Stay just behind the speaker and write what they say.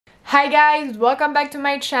Hi guys, welcome back to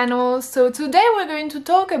my channel. So today we're going to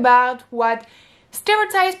talk about what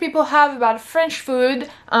stereotypes people have about French food.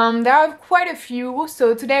 There are quite a few,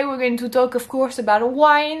 so today we're going to talk of course about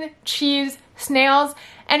wine, cheese, snails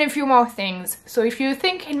and a few more things. So if you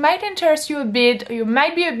think it might interest you a bit, you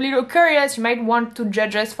might be a little curious, you might want to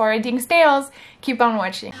judge us for eating snails, keep on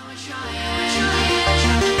watching. To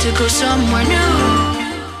go somewhere new.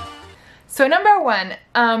 So number one,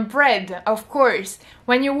 bread, of course.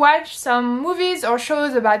 When you watch some movies or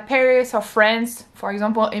shows about Paris or France, for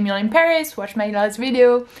example, Emily in Paris, watch my last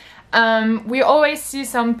video, we always see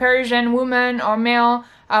some Parisian woman or male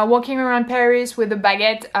walking around Paris with a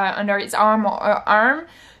baguette under his arm or her arm.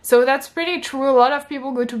 So that's pretty true. A lot of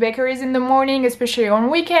people go to bakeries in the morning, especially on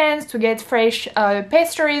weekends, to get fresh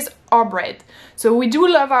pastries or bread. So we do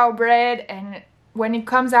love our bread, and when it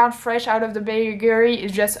comes out fresh out of the bakery,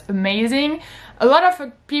 it's just amazing. A lot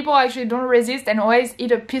of people actually don't resist and always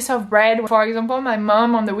eat a piece of bread. For example, my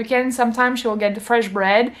mom on the weekend, sometimes she'll get the fresh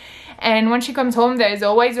bread, and when she comes home there is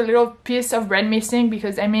always a little piece of bread missing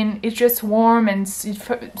because I mean it's just warm and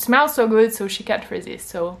it smells so good, so she can't resist.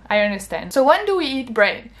 So I understand. So when do we eat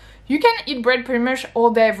bread? You can eat bread pretty much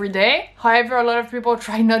all day every day. However, a lot of people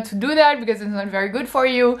try not to do that because it's not very good for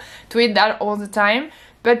you to eat that all the time.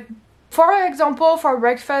 But for example, for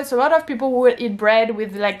breakfast, a lot of people will eat bread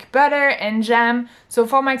with like butter and jam. So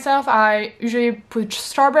for myself, I usually put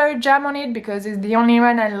strawberry jam on it because it's the only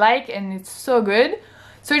one I like and it's so good.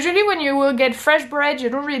 So usually when you will get fresh bread, you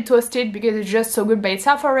don't really toast it because it's just so good by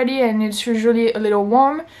itself already, and it's usually a little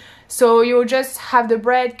warm. So you'll just have the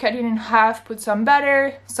bread, cut it in half, put some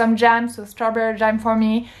butter, some jam, so strawberry jam for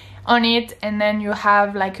me, on it, and then you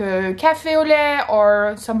have like a cafe au lait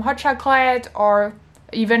or some hot chocolate or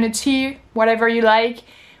even a tea, whatever you like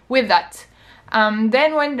with that.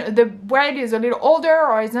 Then when the bread is a little older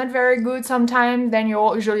or is not very good sometimes, then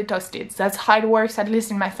you usually toast it. That's how it works, at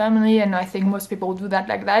least in my family, and I think most people do that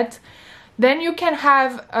like that. Then you can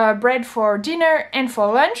have bread for dinner and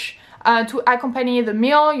for lunch to accompany the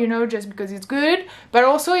meal, you know, just because it's good, but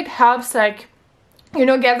also it helps, like, you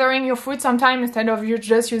know, gathering your food sometimes. Instead of you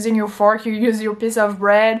just using your fork, you use your piece of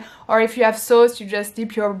bread, or if you have sauce, you just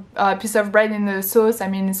dip your piece of bread in the sauce. I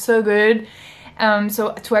mean, it's so good.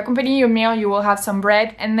 So to accompany your meal, you will have some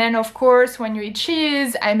bread. And then of course when you eat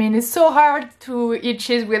cheese, I mean, it's so hard to eat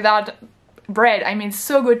cheese without bread. I mean, it's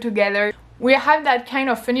so good together. We have that kind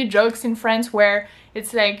of funny jokes in France where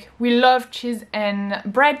it's like we love cheese and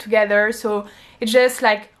bread together, so it's just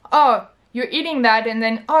like, oh, you're eating that and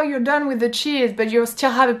then, oh, you're done with the cheese, but you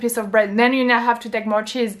still have a piece of bread. Then you now have to take more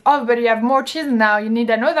cheese. Oh, but you have more cheese now, you need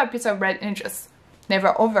another piece of bread, and just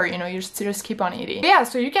never over, you know, you just keep on eating. Yeah,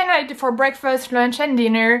 so you can eat it for breakfast, lunch and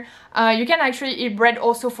dinner. You can actually eat bread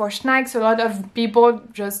also for snacks. A lot of people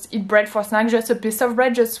just eat bread for snacks, just a piece of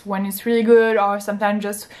bread, just when it's really good, or sometimes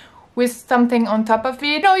just with something on top of it.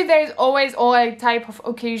 You know, there's always all type of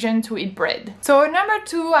occasion to eat bread. So number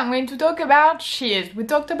two, I'm going to talk about cheese. We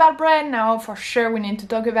talked about bread, now for sure we need to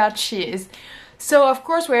talk about cheese. So of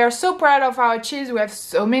course we are so proud of our cheese. We have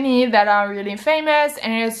so many that are really famous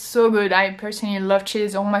and it's so good. I personally love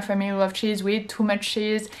cheese, all my family love cheese, we eat too much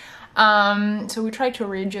cheese. So we try to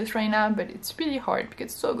reduce right now, but it's really hard because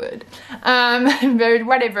it's so good. But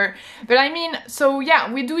whatever. But I mean, so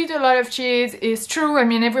yeah, we do eat a lot of cheese, it's true. I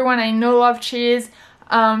mean, everyone I know loves cheese.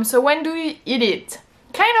 So when do we eat it?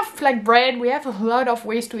 Kind of like bread, we have a lot of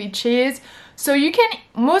ways to eat cheese. So you can,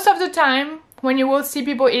 most of the time, when you will see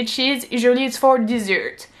people eat cheese, usually it's for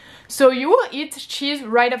dessert. So you will eat cheese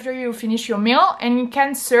right after you finish your meal, and it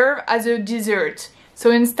can serve as a dessert.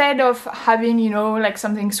 So instead of having, you know, like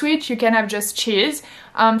something sweet, you can have just cheese.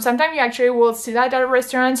 Sometimes you actually will see that at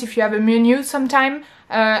restaurants. If you have a menu sometime,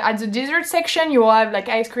 at the dessert section, you will have like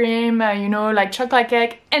ice cream, you know, like chocolate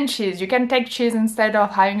cake and cheese. You can take cheese instead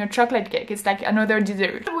of having a chocolate cake. It's like another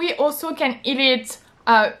dessert. We also can eat it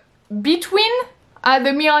between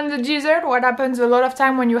the meal and the dessert. What happens a lot of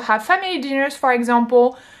time when you have family dinners, for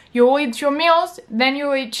example, you will eat your meals, then you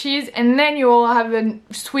will eat cheese, and then you will have a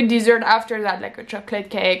sweet dessert after that, like a chocolate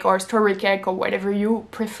cake or strawberry cake or whatever you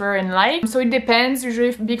prefer and like. So it depends.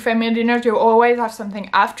 Usually big family dinners, you always have something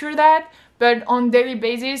after that, but on daily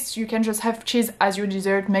basis you can just have cheese as your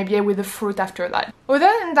dessert, maybe with a fruit after that.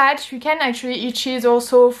 Other than that, you can actually eat cheese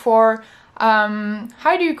also for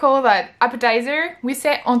how do you call that, appetizer? We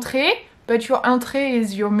say entrée, but your entrée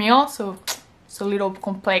is your meal, so it's a little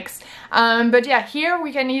complex. But yeah, here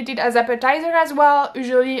we can eat it as appetizer as well,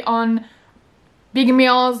 usually on big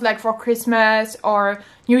meals like for Christmas or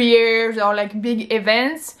New Year's or like big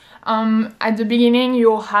events, at the beginning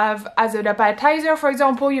you'll have, as an appetizer for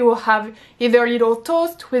example, you will have either a little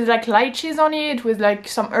toast with like light cheese on it with like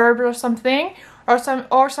some herb or something,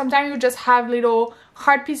 or sometimes you just have little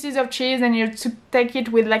hard pieces of cheese and you take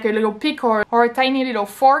it with like a little pick or a tiny little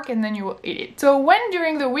fork, and then you will eat it. So when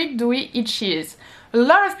during the week do we eat cheese? A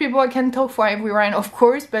lot of people, I can talk for everyone of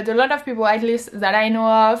course, but a lot of people, at least that I know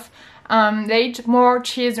of, they eat more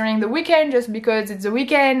cheese during the weekend just because it's the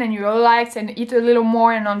weekend and you relax and eat a little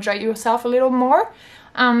more and enjoy yourself a little more.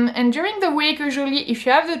 And during the week, usually if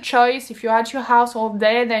you have the choice, if you're at your house all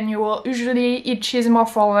day, then you will usually eat cheese more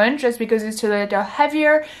for lunch just because it's a little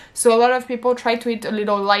heavier. So a lot of people try to eat a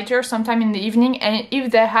little lighter sometime in the evening, and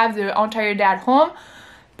if they have the entire day at home.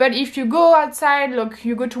 But if you go outside, look,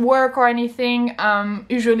 you go to work or anything,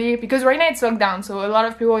 usually, because right now it's lockdown, so a lot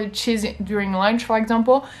of people eat cheese during lunch, for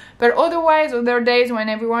example. But otherwise, other days when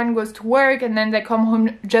everyone goes to work and then they come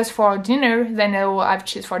home just for dinner, then they will have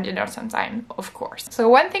cheese for dinner sometime, of course. So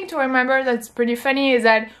one thing to remember that's pretty funny is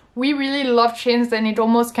that we really love cheese, and it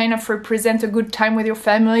almost kind of represents a good time with your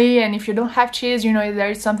family, and if you don't have cheese, you know there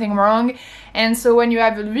is something wrong. And so when you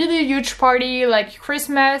have a really huge party like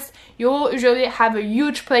Christmas, you'll usually have a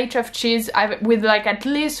huge plate of cheese with like at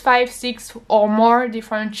least 5, 6 or more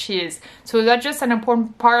different cheese. So that's just an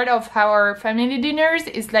important part of our family dinners,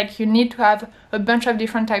 is like you need to have a bunch of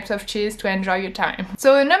different types of cheese to enjoy your time.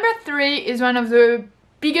 So number 3 is one of the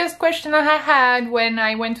biggest question I had when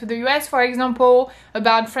I went to the US, for example,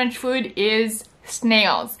 about French food, is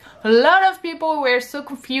snails. A lot of people were so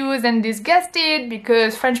confused and disgusted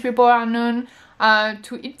because French people are known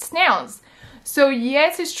to eat snails. So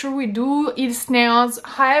yes, it's true, we do eat snails.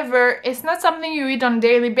 However, it's not something you eat on a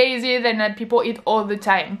daily basis and that people eat all the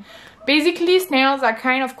time. Basically, snails are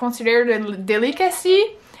kind of considered a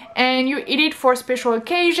delicacy, and you eat it for special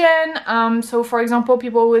occasion. So for example,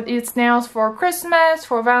 people would eat snails for Christmas,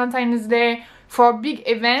 for Valentine's Day, for big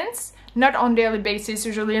events, not on daily basis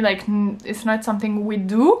usually, like it's not something we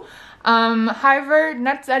do. However,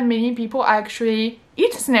 not that many people actually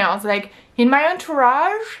eat snails. Like in my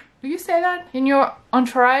entourage, do you say that? In your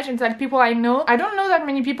entourage, and that people I know, I don't know that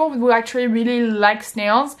many people who actually really like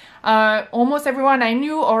snails. Almost everyone I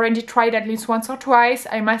knew already tried at least once or twice.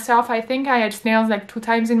 I myself, I think I had snails like 2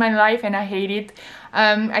 times in my life and I hate it.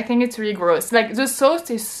 I think it's really gross. Like the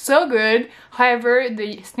sauce is so good, however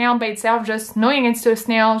the snail by itself, just knowing it's a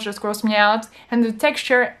snail, just grosses me out, and the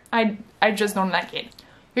texture, I just don't like it.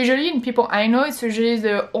 Usually in people I know, it's usually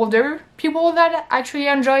the older people that actually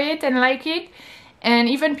enjoy it and like it. And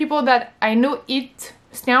even people that I know eat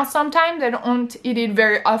snails sometimes, they don't eat it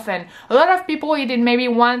very often. A lot of people eat it maybe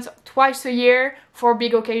once, twice a year for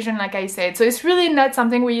big occasion, like I said. So it's really not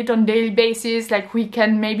something we eat on a daily basis, like we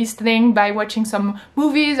can maybe sling by watching some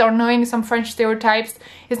movies or knowing some French stereotypes.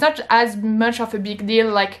 It's not as much of a big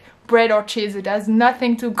deal like bread or cheese. It has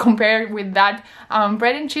nothing to compare with that.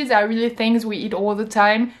 Bread and cheese are really things we eat all the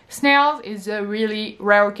time. Snails is a really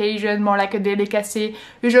rare occasion, more like a delicacy.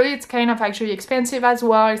 Usually it's kind of actually expensive as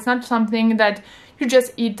well. It's not something that you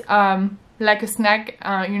just eat like a snack.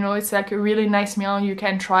 You know, it's like a really nice meal you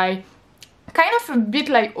can try. Kind of a bit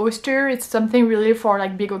like oyster, it's something really for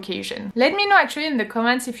like big occasion. Let me know actually in the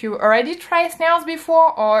comments if you already tried snails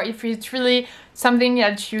before, or if it's really something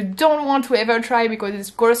that you don't want to ever try because it's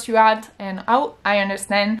gross you out, and I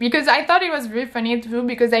understand. Because I thought it was really funny too,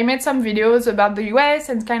 because I made some videos about the US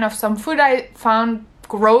and kind of some food I found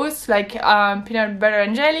gross, like peanut butter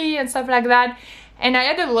and jelly and stuff like that. And I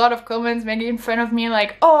had a lot of comments making fun of me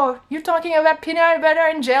like, oh, you're talking about peanut butter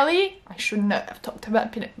and jelly? I should not have talked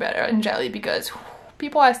about peanut butter and jelly because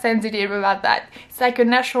people are sensitive about that. It's like a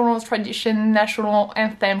national tradition, national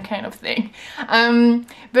anthem kind of thing.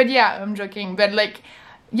 But yeah, I'm joking. But like,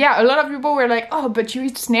 yeah, a lot of people were like, oh, but you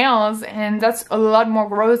eat snails, and that's a lot more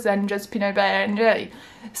gross than just peanut butter and jelly.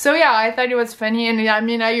 So yeah, I thought it was funny, and I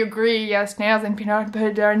mean, I agree, yeah, snails and peanut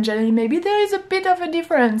butter and jelly, maybe there is a bit of a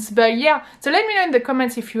difference, but yeah. So let me know in the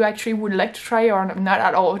comments if you actually would like to try or not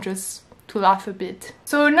at all, just to laugh a bit.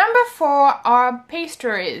 So number 4 are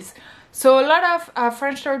pastries. So a lot of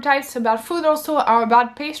French stereotypes about food also are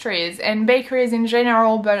about pastries and bakeries in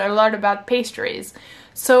general, but a lot about pastries.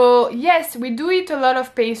 So yes, we do eat a lot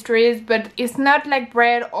of pastries, but it's not like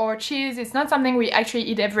bread or cheese. It's not something we actually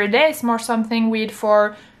eat every day. It's more something we eat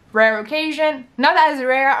for rare occasion. Not as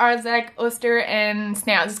rare as like oyster and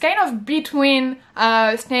snails. It's kind of between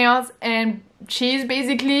snails and cheese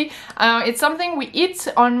basically. It's something we eat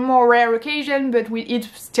on more rare occasion, but we eat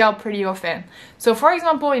still pretty often. So for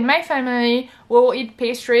example, in my family, we'll eat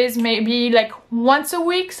pastries maybe like once a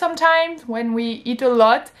week sometimes when we eat a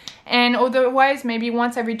lot, and otherwise maybe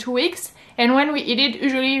once every 2 weeks. And when we eat it,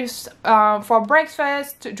 usually for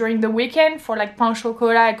breakfast, during the weekend, for like pain au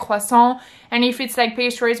chocolat and croissant. And if it's like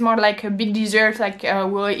pastry, it's more like a big dessert, like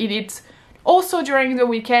we'll eat it also during the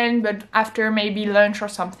weekend, but after maybe lunch or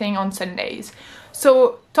something on Sundays.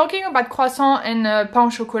 So talking about croissant and pain au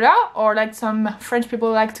chocolat, or like some French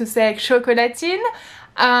people like to say chocolatine,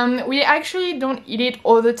 we actually don't eat it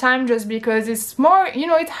all the time just because it's more, you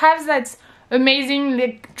know, it has that amazing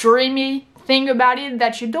like dreamy thing about it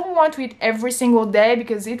that you don't want to eat every single day,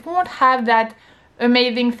 because it won't have that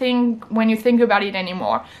amazing thing when you think about it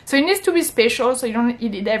anymore. So it needs to be special, so you don't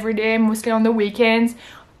eat it every day, mostly on the weekends.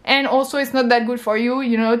 And also it's not that good for you,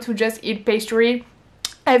 you know, to just eat pastry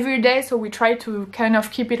every day, so we try to kind of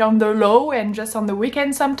keep it on the low and just on the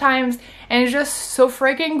weekend sometimes. And it's just so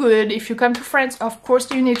freaking good. If you come to France, of course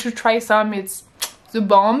you need to try some. It's the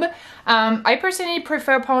bomb. I personally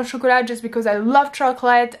prefer pain au chocolat just because I love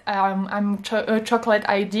chocolate. I'm a chocolate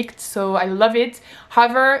addict, so I love it.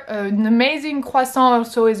 However, an amazing croissant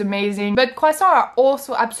also is amazing. But croissants are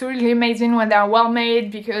also absolutely amazing when they are well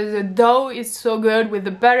made, because the dough is so good with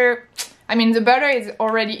the butter. I mean, the butter is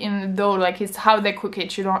already in the dough, like it's how they cook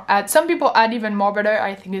it. You don't add, some people add even more butter.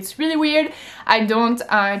 I think it's really weird. I don't,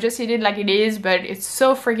 I just eat it like it is, but it's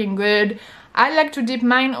so freaking good. I like to dip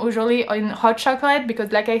mine usually in hot chocolate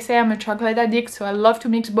because, like I say, I'm a chocolate addict, so I love to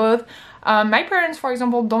mix both. My parents, for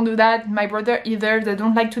example, don't do that. My brother either. They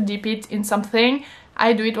don't like to dip it in something.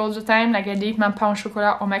 I do it all the time. Like I dip my pain au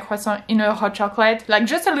chocolat or my croissant in a hot chocolate, like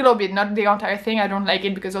just a little bit, not the entire thing. I don't like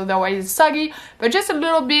it because otherwise it's soggy, but just a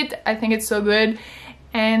little bit. I think it's so good.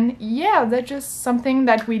 And yeah, that's just something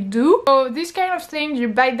that we do. So this kind of thing, you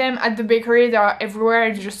buy them at the bakery, they are everywhere.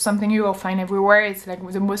 It's just something you will find everywhere. It's like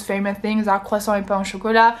the most famous things are croissant and pain au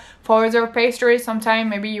chocolat. For other pastries, sometimes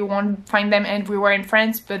maybe you won't find them everywhere in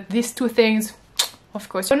France, but these two things, of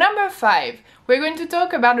course. So number 5, we're going to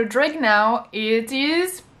talk about a drink now. It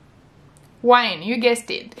is wine, you guessed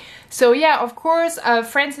it. So yeah, of course,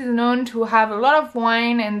 France is known to have a lot of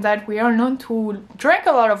wine, and that we are known to drink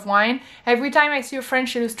a lot of wine. Every time I see a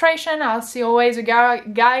French illustration, I'll see always a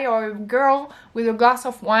guy or a girl with a glass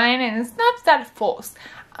of wine, and it's not that false.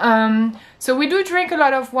 So we do drink a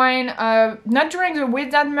lot of wine, not during the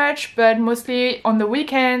week that much, but mostly on the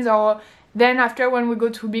weekends, or then after when we go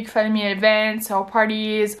to big family events or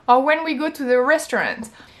parties, or when we go to the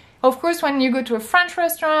restaurants. Of course, when you go to a French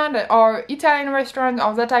restaurant or Italian restaurant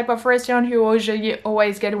or that type of restaurant, you usually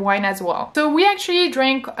always get wine as well. So we actually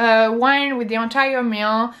drink wine with the entire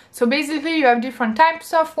meal. So basically you have different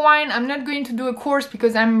types of wine. I'm not going to do a course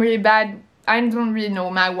because I'm really bad. I don't really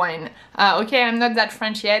know my wine. Okay, I'm not that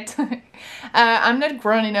French yet. I'm not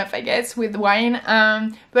grown enough, I guess, with wine.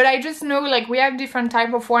 But I just know, like, we have different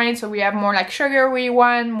type of wine. So we have more like sugary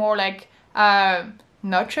wine, more like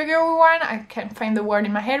not sugary wine. I can't find the word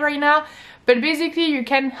in my head right now. But basically you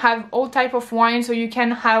can have all type of wine. So you can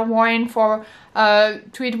have wine for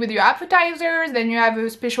to eat with your appetizers, then you have a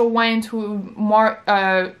special wine to more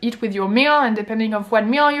eat with your meal, and depending on what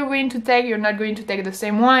meal you're going to take, you're not going to take the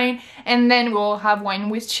same wine. And then we'll have wine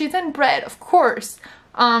with cheese and bread, of course.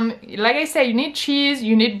 Like I said, you need cheese,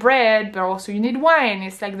 you need bread, but also you need wine.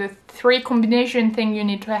 It's like the 3 combination thing you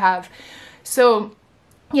need to have. So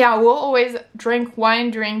yeah, we'll always drink wine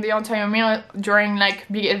during the entire meal during like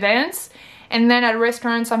big events. And then at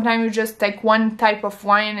restaurants, sometimes you just take one type of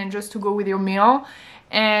wine and just to go with your meal.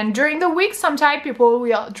 And during the week, sometimes people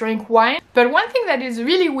will drink wine. But one thing that is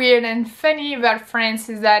really weird and funny about France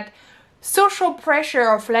is that social pressure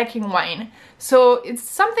of liking wine. So it's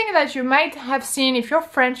something that you might have seen if you're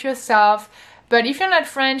French yourself. But if you're not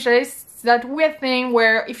French, there's that weird thing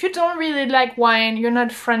where if you don't really like wine, you're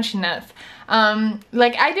not French enough.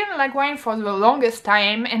 Like I didn't like wine for the longest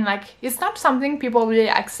time, and like it's not something people really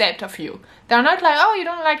accept of you. They're not like, oh, you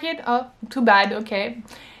don't like it? Oh, too bad, okay.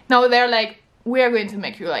 No, they're like, we are going to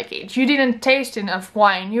make you like it. You didn't taste enough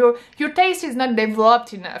wine. Your taste is not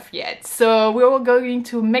developed enough yet. So we're going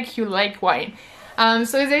to make you like wine.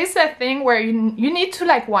 So there is a thing where you need to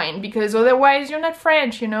like wine, because otherwise you're not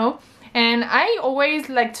French, you know. And I always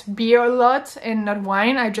liked beer a lot and not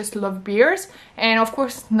wine. I just love beers. And of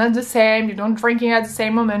course, not the same. You don't drink it at the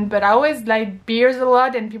same moment. But I always like beers a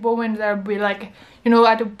lot. And people, when they'll be like, you know,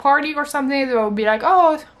 at a party or something, they'll be like,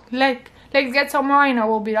 oh, let's get some wine. I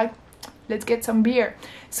will be like, let's get some beer.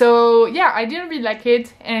 So yeah, I didn't really like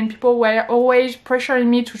it, and people were always pressuring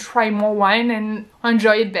me to try more wine and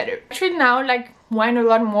enjoy it better. Actually now I like wine a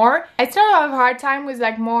lot more. I still have a hard time with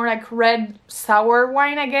like more like red sour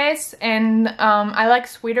wine, I guess, and I like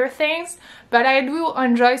sweeter things, but I do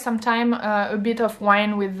enjoy sometimes a bit of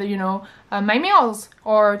wine with, you know, my meals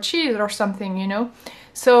or cheese or something, you know.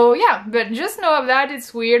 So yeah, but just know that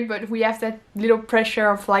it's weird, but we have that little pressure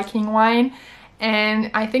of liking wine,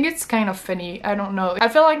 and I think it's kind of funny. I don't know. I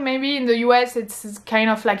feel like maybe in the US it's kind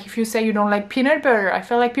of like if you say you don't like peanut butter, I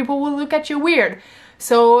feel like people will look at you weird.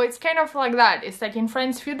 So it's kind of like that. It's like in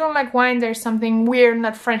France, if you don't like wine, there's something weird,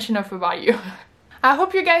 not French enough about you. I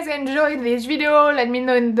hope you guys enjoyed this video. Let me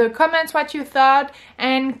know in the comments what you thought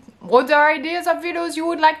and other ideas of videos you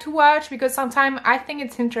would like to watch, because sometimes I think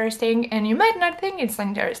it's interesting and you might not think it's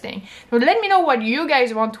interesting. So let me know what you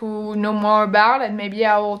guys want to know more about, and maybe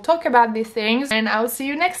I will talk about these things, and I'll see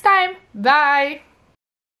you next time. Bye!